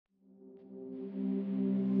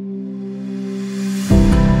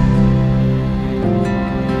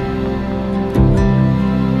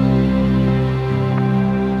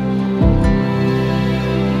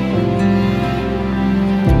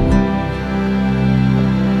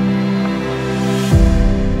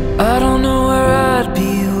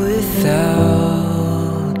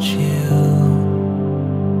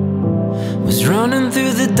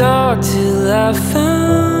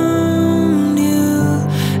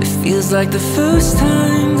Feels like the first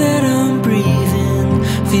time that I'm breathing,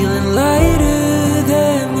 feeling lighter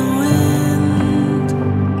than the wind.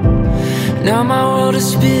 Now my world is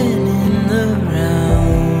spinning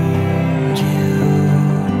around you,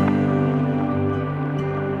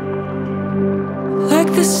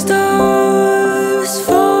 like the stars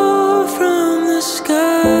fall from the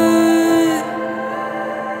sky,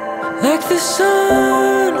 like the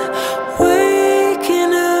sun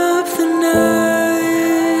waking up the night.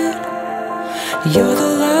 You're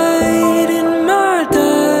the light in my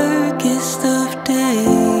darkest of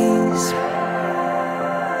days.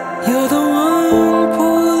 You're the one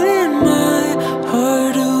pulling my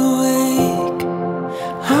heart awake.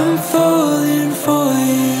 I'm falling for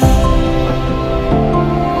you.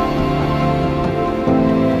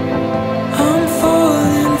 I'm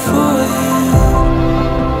falling for you.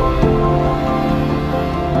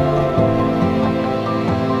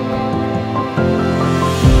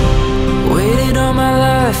 Waited all my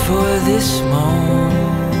life for this moment,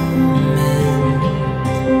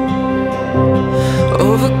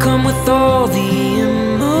 overcome with all the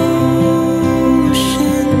emotions.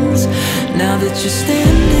 Now that you're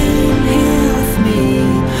standing here with me,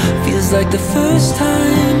 feels like the first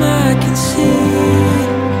time I can see.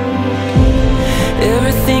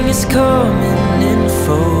 Everything is coming in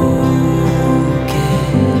focus,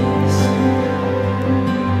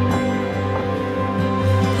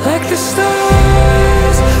 like the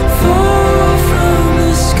stars fall from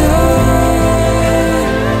the sky,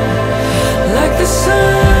 like the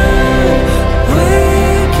sun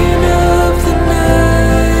waking up the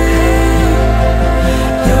night.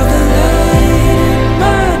 You're the light in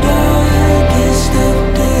my darkest of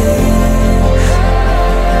days.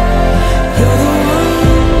 You're the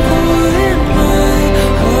one pulling my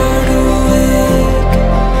heart awake.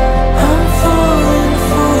 I'm falling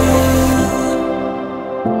for you.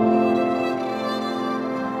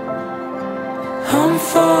 I'm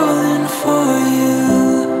falling for you.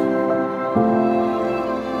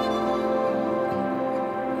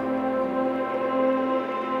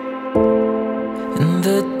 And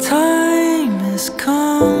the time has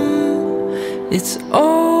come, it's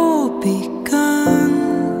all begun,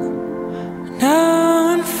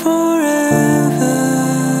 now and forever.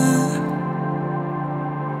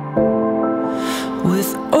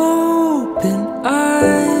 With open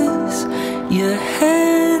eyes, your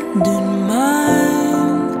hand in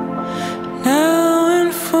mine, now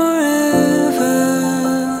and forever.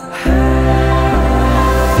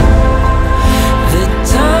 The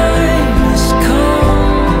time has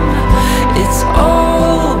come, it's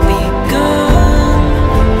all begun,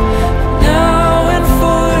 now and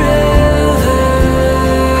forever.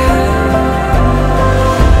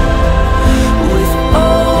 With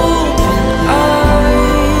open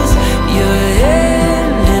eyes, your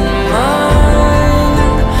hand in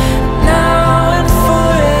mine, now and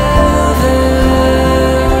forever.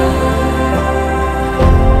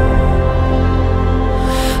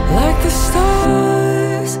 Like the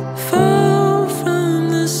stars fall from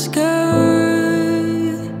the sky,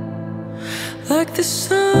 like the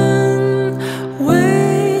sun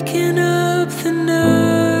waking up the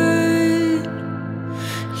night.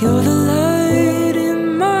 You're the light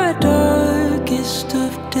in my darkest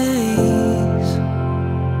of days.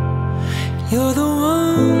 You're the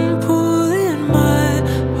one